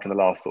even up to the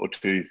last sort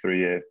of 2-3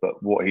 years.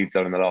 But what he's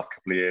done in the last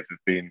couple of years has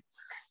been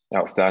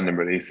outstanding.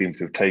 Really, he seems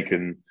to have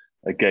taken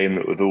a game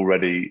that was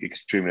already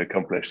extremely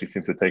accomplished. He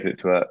seems to have taken it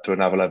to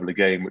another level of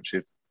game, which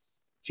is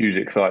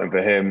hugely exciting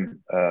for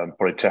him.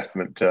 Probably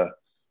testament to,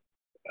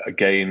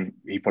 again,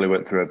 he probably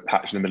went through a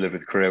patch in the middle of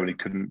his career when he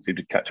couldn't seem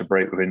to catch a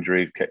break with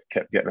injuries,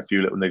 kept getting a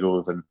few little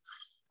niggles, and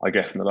I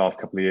guess in the last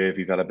couple of years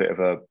he's had a bit of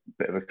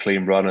a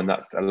clean run, and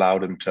that's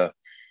allowed him to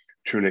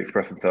truly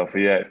express himself. So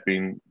it's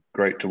been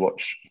great to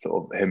watch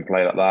sort of him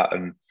play like that,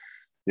 and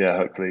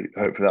hopefully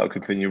that'll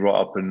continue right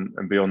up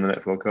and beyond the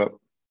next World Cup.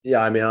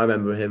 Yeah, I mean, I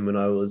remember him when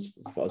I was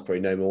probably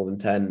no more than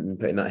 10 and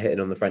putting that hit in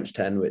on the French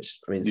 10, which,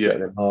 I mean, split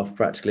him in half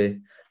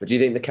practically. But do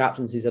you think the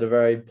captaincy's had a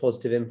very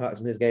positive impact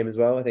on his game as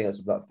well? I think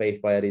that's that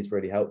faith by Eddie's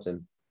really helped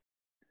him.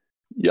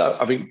 Yeah,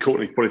 I think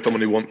Courtney's probably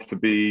someone who wants to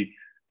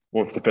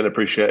feel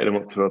appreciated and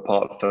wants to be a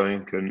part of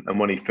something. And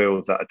when he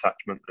feels that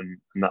attachment and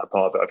that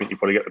part of it, I think you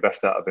probably get the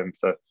best out of him.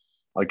 So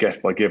I guess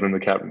by giving him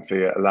the captaincy,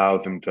 it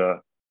allows him to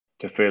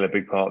feel a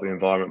big part of the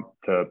environment,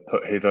 to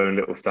put his own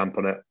little stamp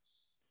on it.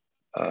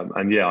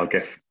 I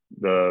guess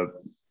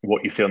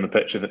what you see on the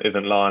pitch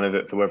isn't lying,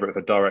 is it? So whether it's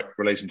a direct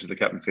relation to the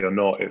captaincy or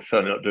not, it's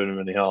certainly not doing him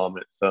any harm.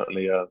 It's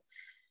certainly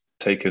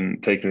taken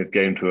his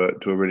game to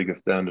a really good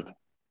standard.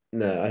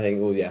 No, I think,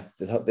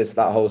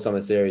 that whole summer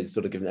series has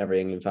sort of given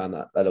every England fan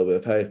that little bit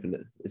of hope, and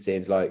it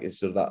seems like it's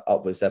sort of that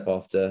upward step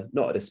after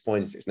not a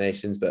disappointing Six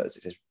Nations, but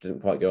Six Nations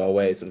didn't quite go our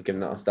way, sort of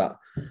giving us that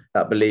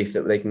belief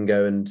that they can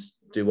go and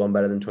do one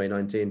better than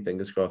 2019.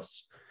 Fingers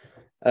crossed.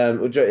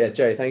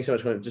 Jerry, thank you so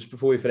much. Just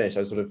before we finish, I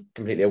was sort of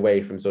completely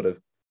away from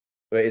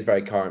it is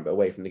very current, but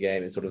away from the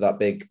game. It's sort of that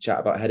big chat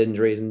about head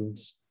injuries and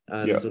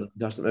sort of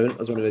at the moment. I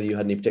was wondering whether you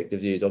had any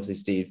particular views. Obviously,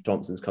 Steve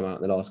Thompson's come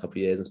out in the last couple of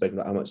years and spoken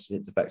about how much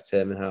it's affected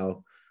him and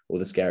or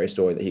the scary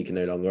story that he can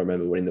no longer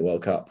remember winning the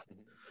World Cup.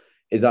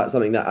 Is that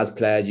something that, as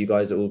players, you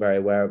guys are all very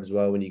aware of as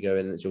well when you go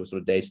in and it's your sort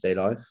of day-to-day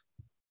life?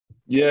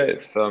 Yeah,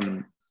 it's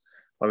the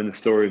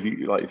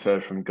story, like you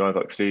said, from guys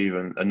like Steve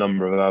and a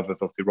number of others.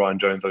 Obviously, Ryan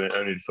Jones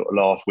only sort of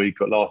last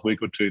week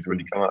or two to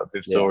really come out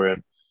with his story.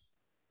 And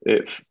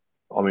it's,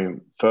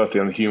 firstly,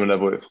 on a human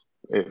level,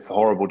 it's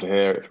horrible to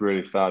hear. It's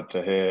really sad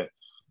to hear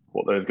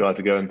what those guys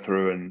are going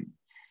through,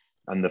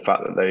 and the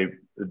fact that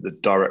the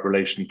direct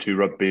relation to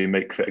rugby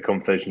makes it a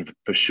conversation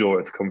for sure.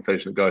 It's a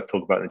conversation that guys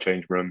talk about in the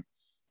change room.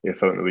 It's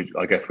something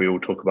that we all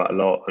talk about a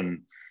lot,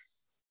 and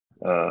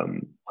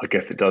I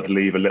guess it does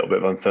leave a little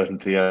bit of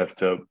uncertainty as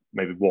to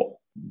maybe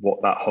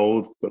what that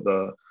holds. But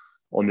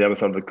on the other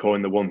side of the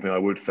coin, the one thing I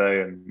would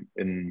say,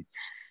 and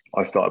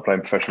I started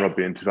playing professional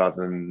rugby in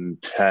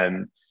 2010,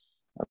 and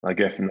I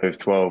guess in those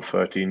 12,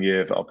 13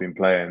 years that I've been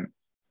playing,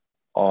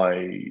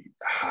 I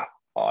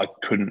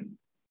couldn't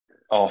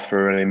ask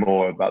for any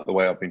more about the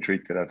way I've been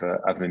treated as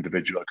an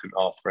individual. I couldn't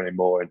ask for any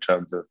more in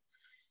terms of,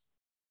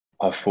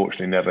 I've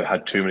fortunately never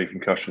had too many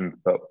concussions,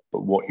 but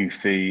what you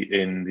see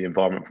in the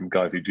environment from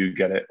guys who do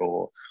get it,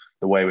 or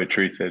the way we're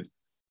treated,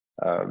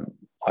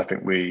 I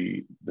think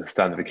the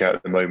standard of care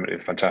at the moment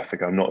is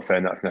fantastic. I'm not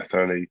saying that's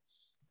necessarily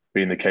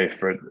been the case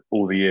for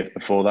all the years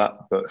before that,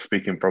 but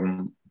speaking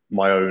from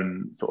my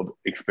own sort of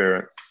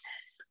experience,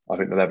 I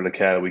think the level of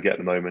care we get at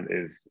the moment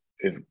is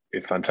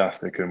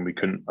fantastic, and we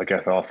couldn't, I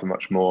guess, ask for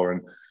much more.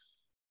 And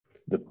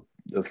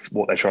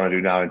what they're trying to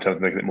do now in terms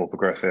of making it more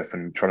progressive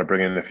and trying to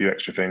bring in a few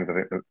extra things. I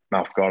think the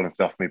mouth guard and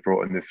stuff we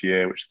brought in this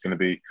year, which is going to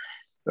be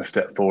a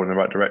step forward in the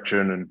right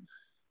direction.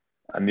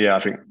 And I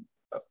think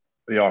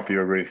the RFU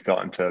are really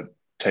starting to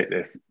take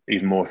this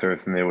even more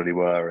serious than they already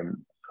were, and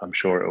I'm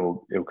sure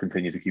it'll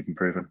continue to keep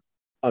improving.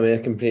 I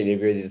completely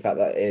agree with the fact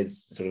that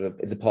it's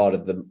a part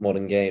of the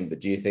modern game.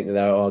 But do you think that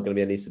there are going to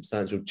be any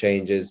substantial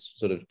changes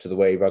sort of to the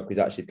way rugby's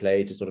actually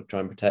played to sort of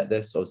try and protect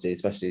this, obviously,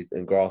 especially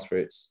in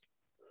grassroots?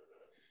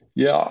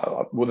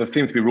 Yeah, well, there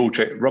seems to be rule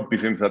change. Rugby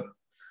seems to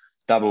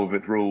dabble with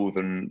its rules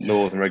and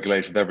laws and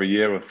regulations every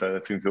year or so.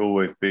 There seems to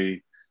always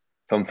be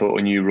some sort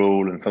of new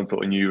rule and some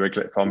sort of new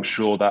regulation. So I'm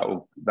sure that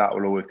will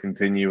always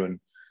continue. And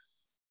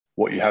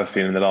what you have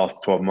seen in the last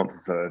 12 months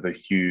or so is a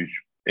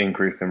huge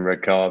increase in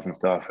red cards and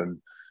stuff.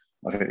 And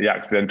I think the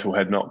accidental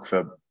head knocks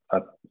are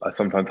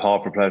sometimes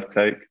hard for players to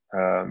take.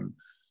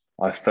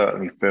 I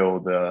certainly feel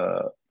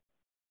the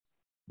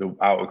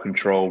out of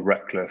control,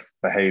 reckless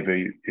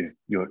behaviour is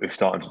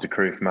starting to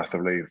decrease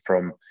massively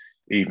from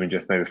even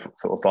just maybe sort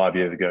of 5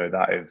 years ago.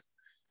 That is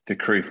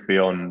decreased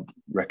beyond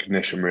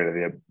recognition,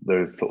 really.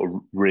 Those sort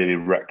of really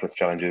reckless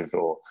challenges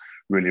or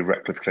really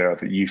reckless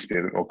clear-outs that used to be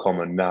a bit more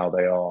common, now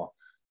they are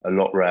a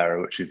lot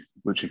rarer,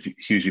 which is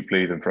hugely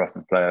pleasing for us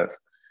as players.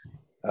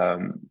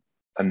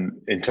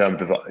 And in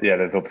terms of,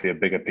 there's obviously a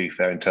bigger piece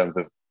there in terms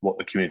of what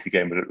the community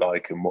game would look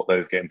like and what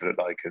those games would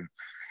look like. And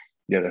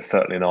yeah, there's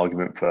certainly an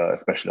argument for,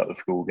 especially like the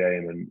school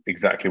game and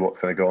exactly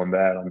what's going to go on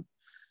there. And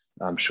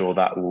I'm sure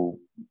that will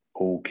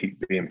all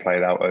keep being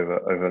played out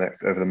over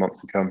the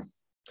months to come.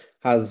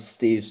 Has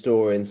Steve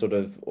Storey and sort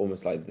of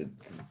almost like the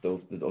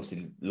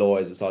obviously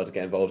lawyers have started to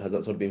get involved? Has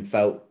that sort of been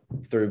felt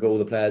through all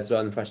the players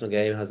around the professional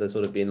game? Has there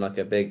sort of been like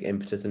a big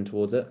impetus in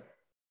towards it?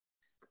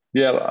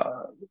 Yeah,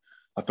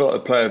 I feel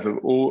like the players are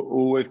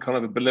always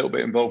kind of a little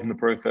bit involved in the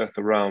process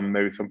around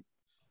maybe some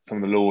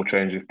of the law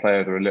changes.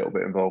 Players are a little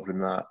bit involved in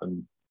that,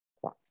 and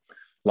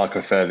like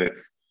I said,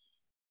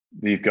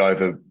 these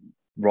guys are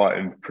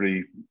writing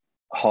pretty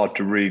hard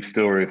to read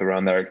stories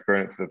around their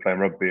experiences of playing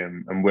rugby,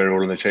 and we're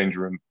all in the changing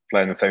room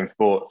playing the same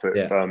sport. So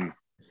it's,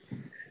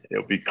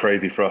 it'll be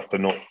crazy for us to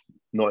not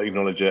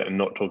acknowledge it and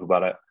not talk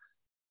about it.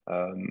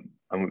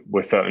 And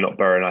we're certainly not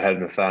burying our head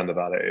in the sand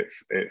about it.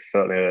 It's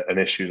certainly an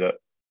issue that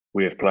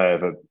we as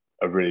players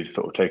are really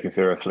sort of taking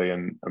seriously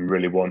and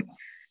really want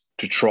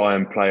to try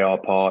and play our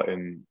part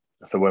in.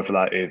 So whether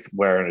that is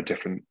wearing a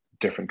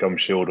different gum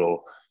shield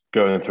or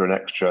going through an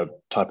extra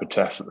type of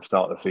test at the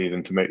start of the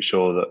season to make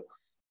sure that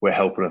we're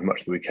helping as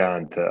much as we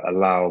can to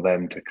allow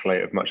them to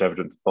collate as much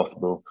evidence as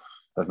possible,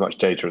 as much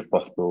data as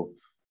possible.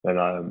 And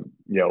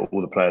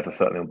all the players are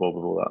certainly on board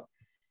with all that.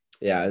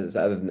 Yeah, at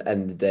the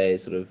end of the day,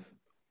 sort of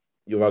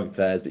you're rugby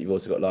players, but you've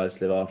also got lives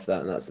to live after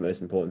that, and that's the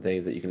most important thing,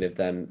 is that you can live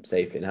them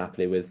safely and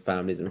happily with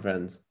families and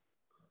friends.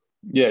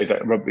 Yeah,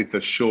 exactly. Rugby's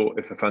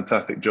it's a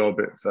fantastic job.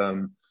 It's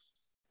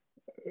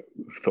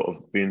sort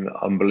of been an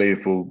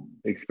unbelievable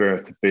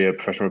experience to be a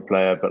professional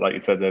player, but like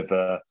you said, there's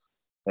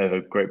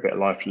a great bit of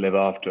life to live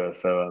after.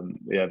 So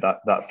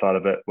that side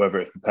of it, whether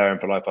it's preparing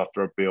for life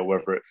after rugby or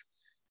whether it's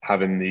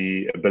having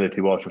the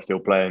ability whilst you're still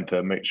playing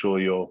to make sure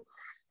you're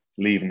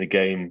leaving the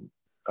game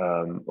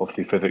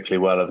obviously physically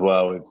well as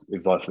well,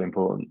 is vitally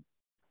important.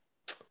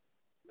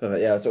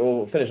 Perfect. Yeah, so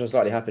we'll finish on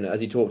slightly happier.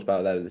 As you talked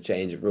about there with the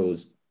change of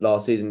rules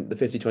last season, the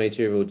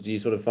 50-22 rule, did you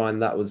sort of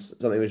find that was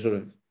something which sort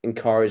of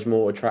encouraged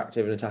more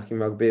attractive and attacking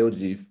rugby, or did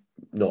you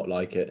not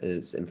like it in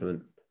its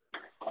implement?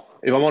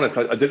 If I'm honest,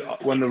 I did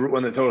when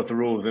they told us the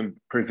rules in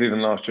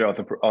pre-season last year, I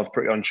was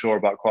pretty unsure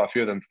about quite a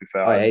few of them, to be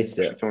fair. I hated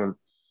it.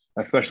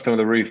 Especially some of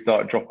the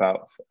restart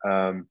dropouts.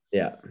 And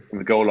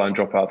the goal line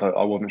dropouts,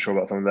 I wasn't sure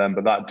about some of them,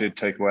 but that did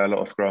take away a lot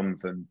of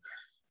scrums, and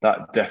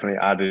that definitely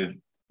added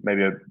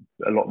maybe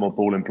a lot more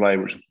ball in play,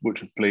 which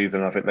was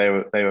pleasing. I think they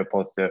were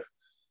positive.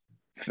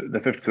 The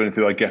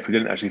 50-22, I guess we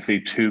didn't actually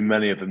see too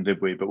many of them,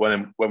 did we? But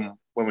when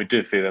we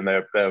did see them, they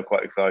were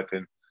quite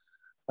exciting.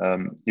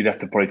 You'd have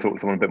to probably talk to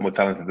someone a bit more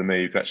talented than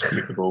me who could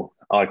actually kick the ball.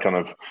 I kind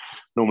of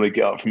normally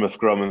get up from a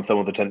scrum and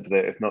someone's attempted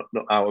it. It's not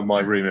out of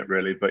my remit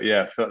really, but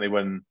yeah, certainly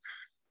when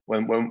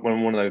one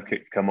of those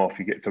kicks come off,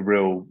 you get the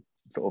real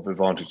sort of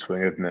advantage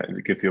swing, isn't it? And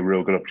it gives you a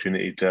real good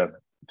opportunity to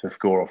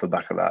score off the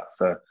back of that.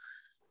 So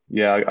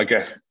yeah, I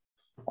guess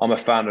I'm a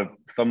fan of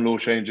some law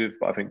changes,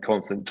 but I think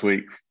constant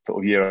tweaks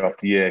sort of year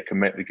after year can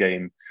make the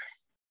game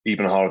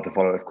even harder to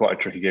follow. It's quite a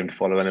tricky game to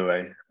follow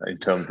anyway, in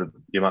terms of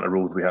the amount of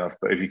rules we have.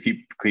 But if you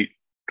keep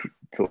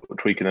sort of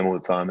tweaking them all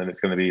the time, then it's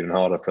going to be even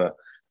harder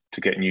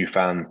to get new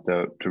fans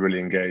to really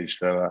engage.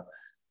 So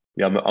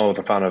I was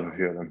a fan of a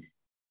few of them.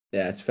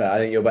 Yeah, it's fair. I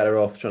think you're better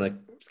off trying to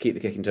keep the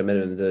kicking to a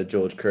minimum than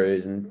George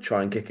Cruz and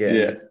try and kick it.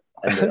 Yeah.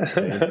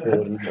 And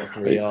forward and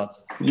 3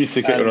 yards. Used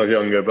to kick when I was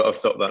younger, but I've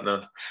stopped that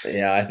now.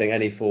 Yeah, I think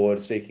any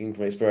forward, speaking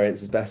from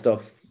experience, is best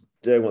off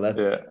doing what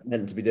they're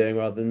meant to be doing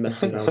rather than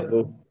messing around with the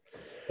ball.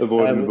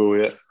 Avoiding the ball,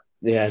 yeah.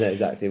 Yeah, no,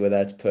 exactly. We're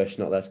there to push,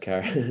 not there to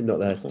carry, not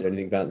there to do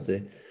anything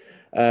fancy.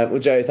 Well,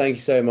 Joe, thank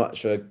you so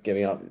much for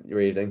giving up your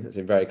evening. It's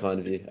been very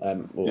kind of you.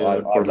 I've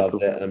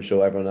loved it, and I'm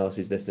sure everyone else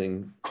who's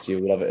listening to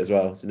you will love it as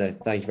well. So, no,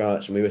 thank you very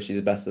much, and we wish you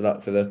the best of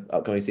luck for the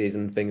upcoming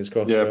season. Fingers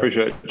crossed. Yeah,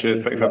 appreciate it.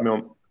 Cheers. Thanks for having me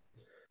on.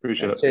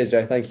 Appreciate it. Cheers,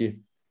 Joe. Thank you.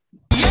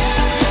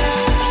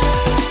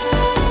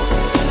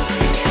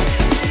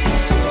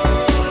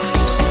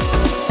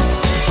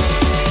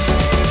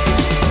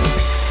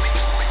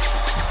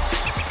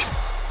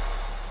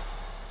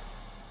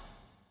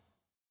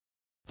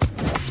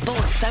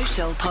 Sports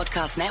Social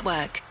Podcast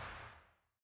Network.